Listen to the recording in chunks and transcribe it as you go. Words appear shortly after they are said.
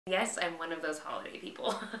Yes, I'm one of those holiday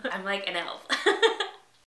people. I'm like an elf.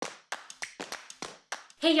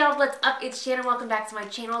 Hey y'all, what's up? It's Shannon. Welcome back to my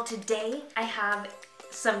channel. Today I have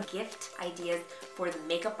some gift ideas for the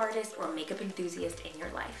makeup artist or makeup enthusiast in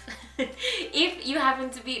your life. If you happen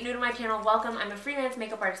to be new to my channel, welcome. I'm a freelance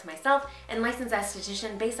makeup artist myself and licensed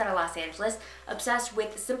esthetician based out of Los Angeles, obsessed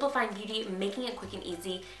with simplifying beauty, making it quick and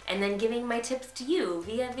easy, and then giving my tips to you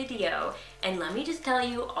via video. And let me just tell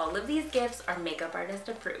you, all of these gifts are makeup artist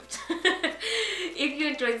approved. If you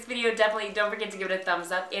enjoyed this video, definitely don't forget to give it a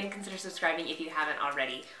thumbs up and consider subscribing if you haven't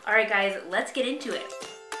already. Alright guys, let's get into it.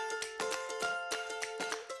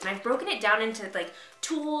 And I've broken it down into like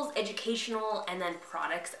tools, educational, and then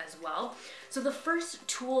products as well. So the first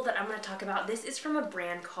tool that I'm going to talk about, this is from a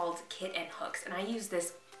brand called Kit and Hooks, and I use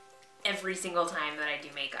this every single time that I do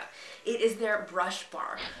makeup. It is their brush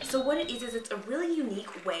bar. So what it is it's a really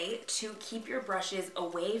unique way to keep your brushes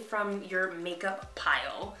away from your makeup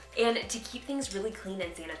pile and to keep things really clean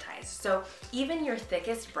and sanitized. So even your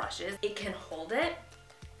thickest brushes, it can hold it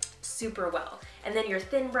super well. And then your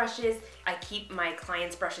thin brushes, I keep my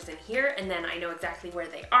clients' brushes in here, and then I know exactly where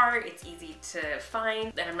they are. It's easy to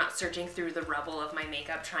find, and I'm not searching through the rubble of my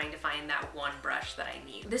makeup trying to find that one brush that I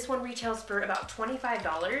need. This one retails for about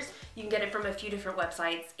 $25. You can get it from a few different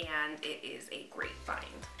websites, and it is a great find.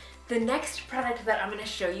 The next product that I'm going to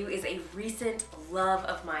show you is a recent love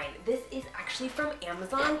of mine. This is actually from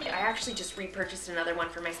Amazon. I actually just repurchased another one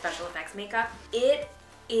for my special effects makeup. It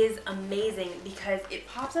is amazing because it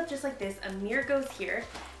pops up just like this. A mirror goes here,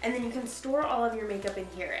 and then you can store all of your makeup in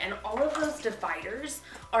here, and all of those dividers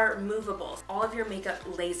are movable. All of your makeup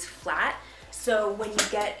lays flat, so when you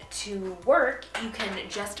get to work, you can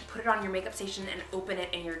just put it on your makeup station and open it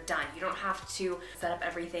and you're done. You don't have to set up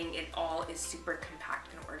everything. It all is super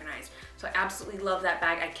compact and organized. So I absolutely love that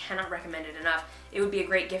bag. I cannot recommend it enough. It would be a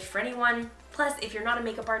great gift for anyone. Plus, if you're not a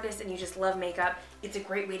makeup artist and you just love makeup, it's a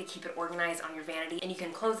great way to keep it organized on your vanity, and you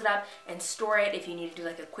can close it up and store it if you need to do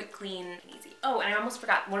like a quick clean and easy. Oh, and I almost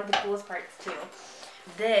forgot one of the coolest parts too.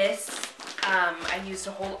 This I use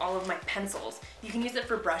to hold all of my pencils. You can use it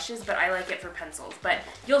for brushes, but I like it for pencils. But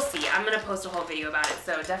you'll see, I'm gonna post a whole video about it,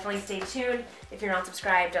 so definitely stay tuned. If you're not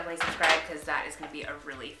subscribed, definitely subscribe because that is gonna be a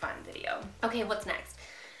really fun video. Okay, what's next?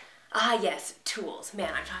 Ah yes, tools.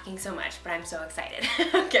 Man, I'm talking so much, but I'm so excited.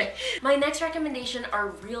 Okay, my next recommendation are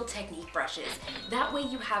Real Technique brushes. That way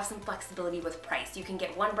you have some flexibility with price. You can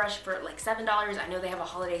get one brush for like $7. I know they have a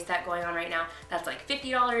holiday set going on right now. That's like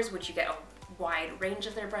 $50, which you get a wide range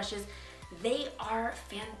of their brushes. They are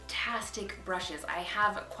fantastic brushes. I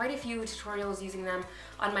have quite a few tutorials using them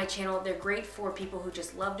on my channel. They're great for people who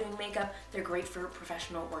just love doing makeup. They're great for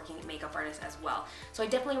professional working makeup artists as well. So I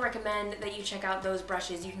definitely recommend that you check out those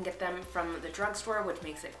brushes. You can get them from the drugstore, which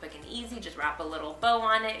makes it quick and easy. Just wrap a little bow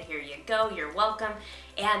on it. Here you go, you're welcome.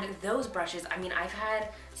 And those brushes, I mean, I've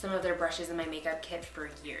had some of their brushes in my makeup kit for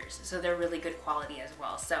years, so they're really good quality as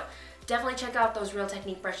well. So definitely check out those Real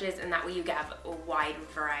Technique brushes, and that way you have a wide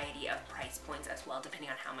variety of price points as well, depending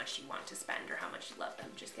on how much you want to spend or how much you love them.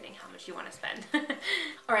 Just kidding, how much you want to spend.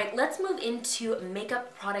 All right, let's move into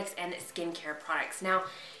makeup products and skincare products. Now,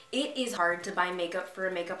 it is hard to buy makeup for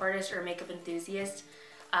a makeup artist or a makeup enthusiast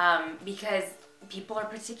because people are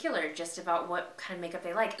particular just about what kind of makeup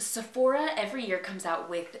they like. Sephora every year comes out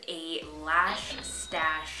with a lash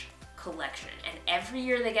stash collection, and every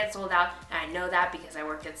year they get sold out, and I know that because I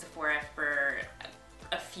worked at Sephora for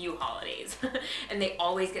a few holidays and they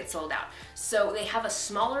always get sold out. So they have a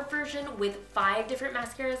smaller version with 5 different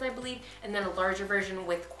mascaras, I believe, and then a larger version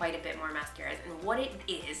with quite a bit more mascaras. And what it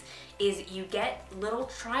is you get little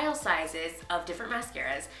trial sizes of different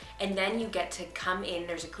mascaras, and then you get to come in,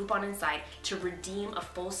 there's a coupon inside, to redeem a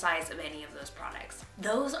full size of any of those products.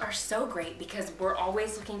 Those are so great because we're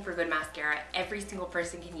always looking for good mascara. Every single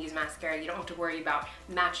person can use mascara. You don't have to worry about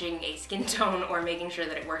matching a skin tone or making sure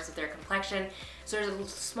that it works with their complexion. So there's a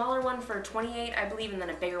smaller one for $28, I believe, and then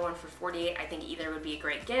a bigger one for $48. I think either would be a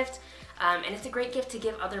great gift. And it's a great gift to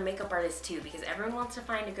give other makeup artists too, because everyone wants to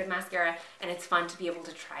find a good mascara, and it's fun to be able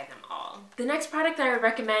to try them all. The next product that I would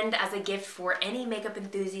recommend as a gift for any makeup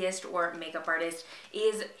enthusiast or makeup artist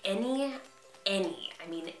is any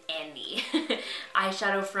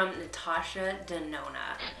eyeshadow from Natasha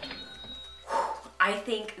Denona. I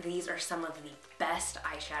think these are some of the best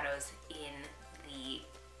eyeshadows in the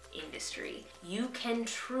industry. You can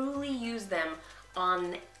truly use them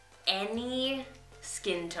on any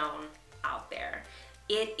skin tone out there.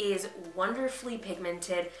 It is wonderfully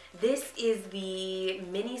pigmented. This is the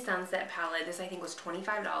Mini Sunset palette. This I think was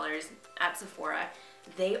 $25 at Sephora.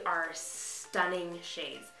 They are stunning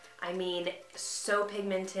shades. I mean, so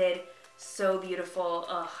pigmented, So beautiful.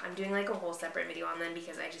 Ugh, I'm doing like a whole separate video on them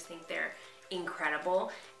because I just think they're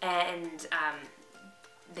incredible, and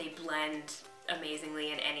they blend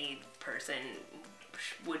amazingly, and any person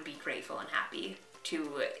would be grateful and happy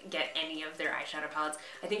to get any of their eyeshadow palettes.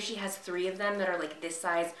 I think she has 3 of them that are like this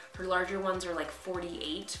size. Her larger ones are like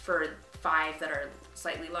 48 for 5 that are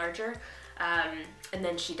slightly larger. And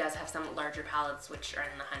then she does have some larger palettes which are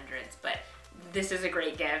in the hundreds, but this is a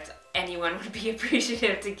great gift. Anyone would be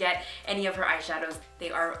appreciative to get any of her eyeshadows.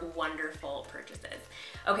 They are wonderful purchases.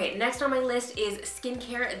 Okay, next on my list is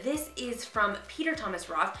skincare. This is from Peter Thomas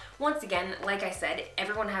Roth. Once again, like I said,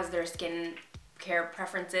 everyone has their skincare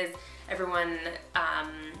preferences. Everyone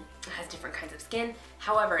has different kinds of skin.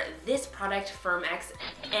 However, this product, Firm X,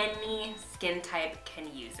 any skin type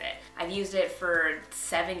can use it. I've used it for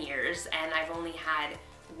 7 years and I've only had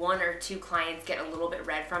 1 or 2 clients get a little bit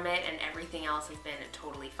red from it, and everything else has been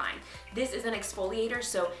totally fine. This is an exfoliator,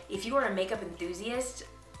 so if you are a makeup enthusiast,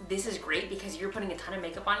 this is great because you're putting a ton of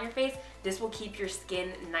makeup on your face. This will keep your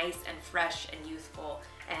skin nice and fresh and youthful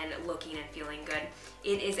and looking and feeling good.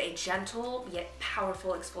 It is a gentle yet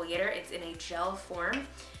powerful exfoliator. It's in a gel form.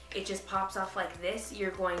 It just pops off like this.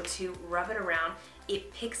 You're going to rub it around.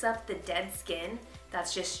 It picks up the dead skin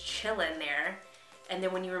that's just chilling there. And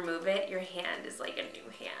then when you remove it, your hand is like a new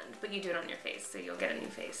hand, but you do it on your face, so you'll get a new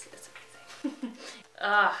face. It's amazing.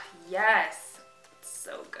 Yes, it's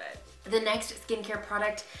so good. The next skincare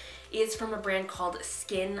product is from a brand called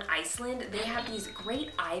Skin Iceland. They have these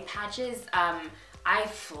great eye patches. I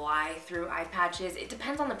fly through eye patches. It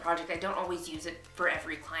depends on the project. I don't always use it for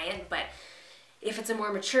every client, but if it's a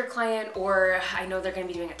more mature client, or I know they're gonna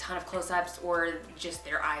be doing a ton of close-ups, or just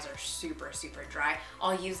their eyes are super, super dry,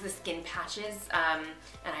 I'll use the skin patches and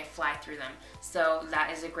I fly through them. So that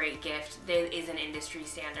is a great gift. It is an industry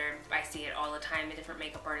standard. I see it all the time in different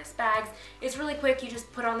makeup artist bags. It's really quick. You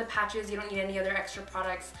just put on the patches. You don't need any other extra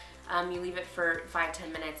products. You leave it for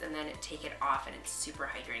 5-10 minutes and then take it off, and it's super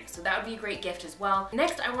hydrating. So that would be a great gift as well.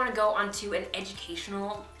 Next, I wanna go onto an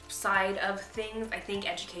educational side of things. I think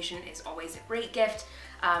education is always a great gift.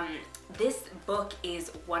 This book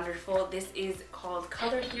is wonderful. This is called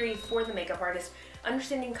Color Theory for the Makeup Artist,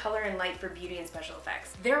 Understanding Color and Light for Beauty and Special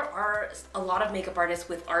Effects. There are a lot of makeup artists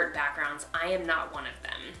with art backgrounds. I am not one of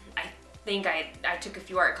them. I think I took a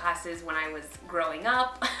few art classes when I was growing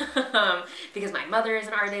up because my mother is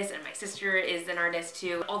an artist and my sister is an artist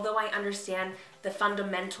too. Although I understand the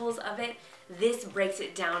fundamentals of it, this breaks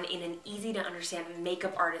it down in an easy to understand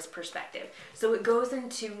makeup artist perspective. So it goes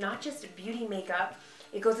into not just beauty makeup,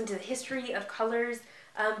 it goes into the history of colors,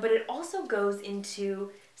 but it also goes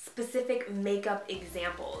into specific makeup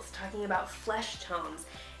examples, talking about flesh tones.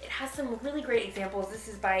 It has some really great examples. This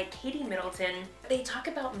is by Katie Middleton. They talk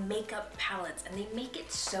about makeup palettes and they make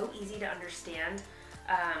it so easy to understand.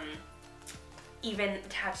 Even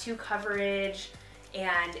tattoo coverage,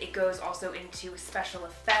 and it goes also into special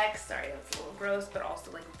effects. Sorry, that's a little gross, but also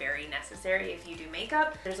like very necessary if you do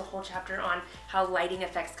makeup. There's a whole chapter on how lighting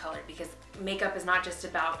affects color, because makeup is not just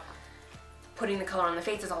about putting the color on the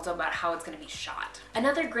face, is also about how it's going to be shot.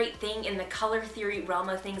 Another great thing in the color theory realm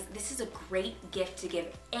of things, this is a great gift to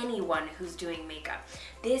give anyone who's doing makeup.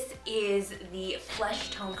 This is the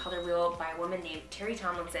Flesh Tone Color Wheel by a woman named Terry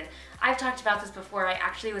Tomlinson. I've talked about this before. I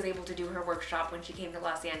actually was able to do her workshop when she came to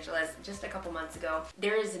Los Angeles just a couple months ago.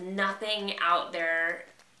 There is nothing out there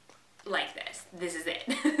like this. This is it.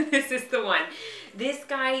 This is the one. This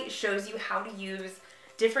guy shows you how to use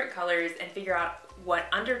different colors and figure out what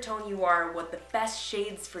undertone you are, what the best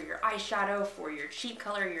shades for your eyeshadow, for your cheek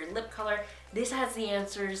color, your lip color. This has the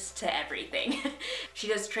answers to everything. She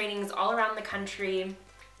does trainings all around the country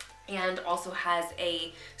and also has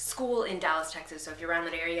a school in Dallas, Texas. So if you're around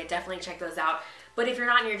that area, definitely check those out. But if you're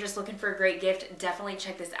not and you're just looking for a great gift, definitely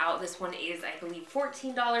check this out. This one is, I believe,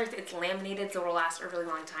 $14. It's laminated, so it'll last a really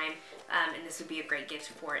long time. And this would be a great gift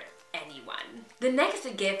for anyone. The next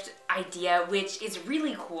gift idea, which is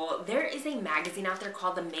really cool, there is a magazine out there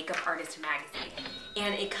called the Makeup Artist Magazine.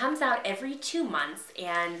 And it comes out every 2 months,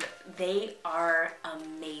 and they are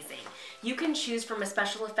amazing. You can choose from a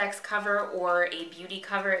special effects cover or a beauty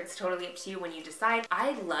cover. It's totally up to you when you decide.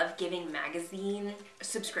 I love giving magazine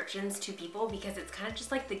subscriptions to people because it's kind of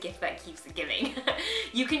just like the gift that keeps giving.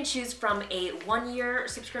 You can choose from a 1-year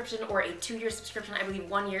subscription or a 2-year subscription. I believe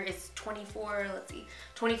 1 year is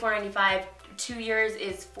 $24.95. 2 years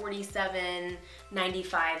is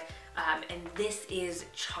 $47.95. And this is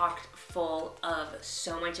chocked full of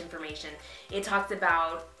so much information. It talks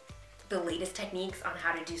about the latest techniques on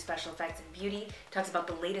how to do special effects in beauty. It talks about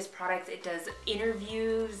the latest products. It does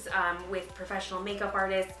interviews with professional makeup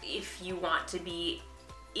artists. If you want to be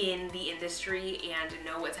in the industry and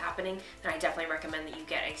know what's happening, then I definitely recommend that you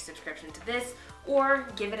get a subscription to this or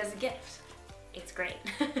give it as a gift. It's great.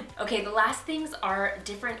 Okay, the last things are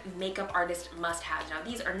different makeup artist must-haves. Now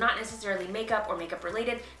these are not necessarily makeup or makeup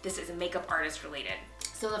related, this is makeup artist related.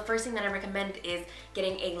 So the first thing that I recommend is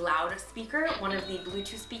getting a loud speaker, one of the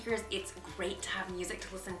Bluetooth speakers. It's great to have music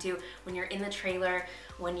to listen to when you're in the trailer,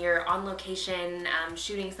 when you're on location,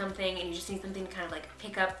 shooting something, and you just need something to kind of like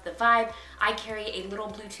pick up the vibe. I carry a little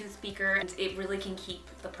Bluetooth speaker, and it really can keep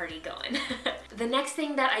the party going. The next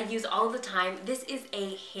thing that I use all the time, this is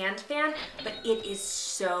a hand fan, but it is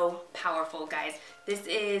so powerful, guys. This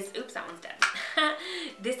is, oops, that one's dead.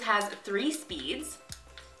 This has 3 speeds.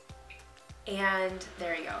 And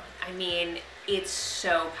there you go. I mean, it's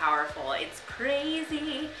so powerful. It's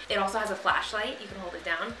crazy. It also has a flashlight. You can hold it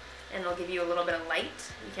down and it'll give you a little bit of light.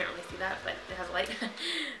 You can't really see that, but it has a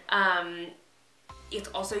light. It's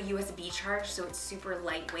also USB charged, so it's super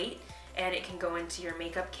lightweight and it can go into your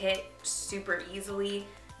makeup kit super easily.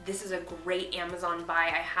 This is a great Amazon buy.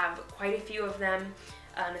 I have quite a few of them,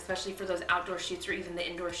 especially for those outdoor shoots or even the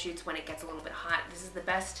indoor shoots when it gets a little bit hot. This is the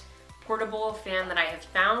best portable fan that I have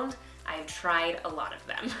found. I've tried a lot of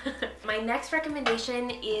them. My next recommendation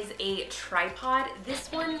is a tripod.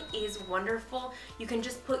 This one is wonderful. You can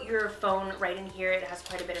just put your phone right in here. It has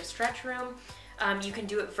quite a bit of stretch room. You can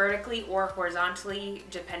do it vertically or horizontally,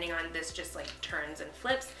 depending on this just like turns and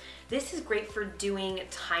flips. This is great for doing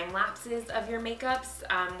time lapses of your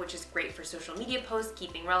makeups, which is great for social media posts,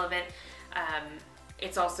 keeping relevant.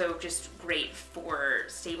 It's also just great for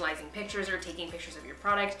stabilizing pictures or taking pictures of your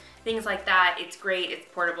product, things like that. It's great, it's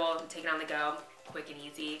portable, take it on the go, quick and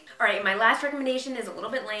easy. All right, my last recommendation is a little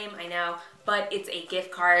bit lame, I know, but it's a gift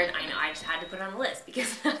card. I know, I just had to put it on the list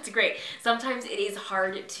because that's great. Sometimes it is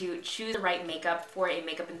hard to choose the right makeup for a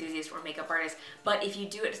makeup enthusiast or makeup artist, but if you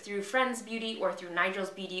do it through Friends Beauty or through Nigel's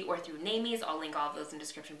Beauty or through Namie's, I'll link all of those in the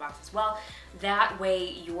description box as well. That way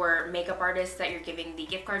your makeup artist that you're giving the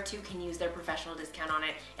gift card to can use their professional discount on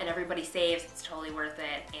it and everybody saves. It's totally worth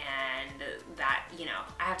it, and that, you know,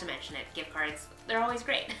 I have to mention it, gift cards, they're always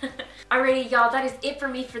great. Alrighty y'all, that is it for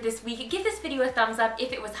me for this week. Give this video a thumbs up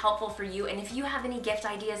if it was helpful for you, and if you have any gift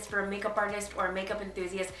ideas for a makeup artist or a makeup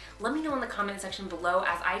enthusiast, let me know in the comment section below.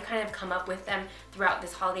 As I kind of come up with them throughout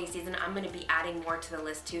this holiday season, I'm going to be adding more to the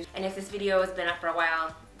list too. And if this video has been up for a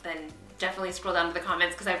while, then definitely scroll down to the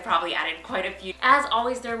comments because I've probably added quite a few. As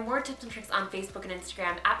always, there are more tips and tricks on Facebook and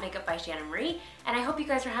Instagram at Makeup by Shannon Marie. And I hope you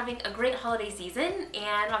guys are having a great holiday season,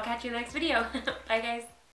 and I'll catch you in the next video. Bye guys.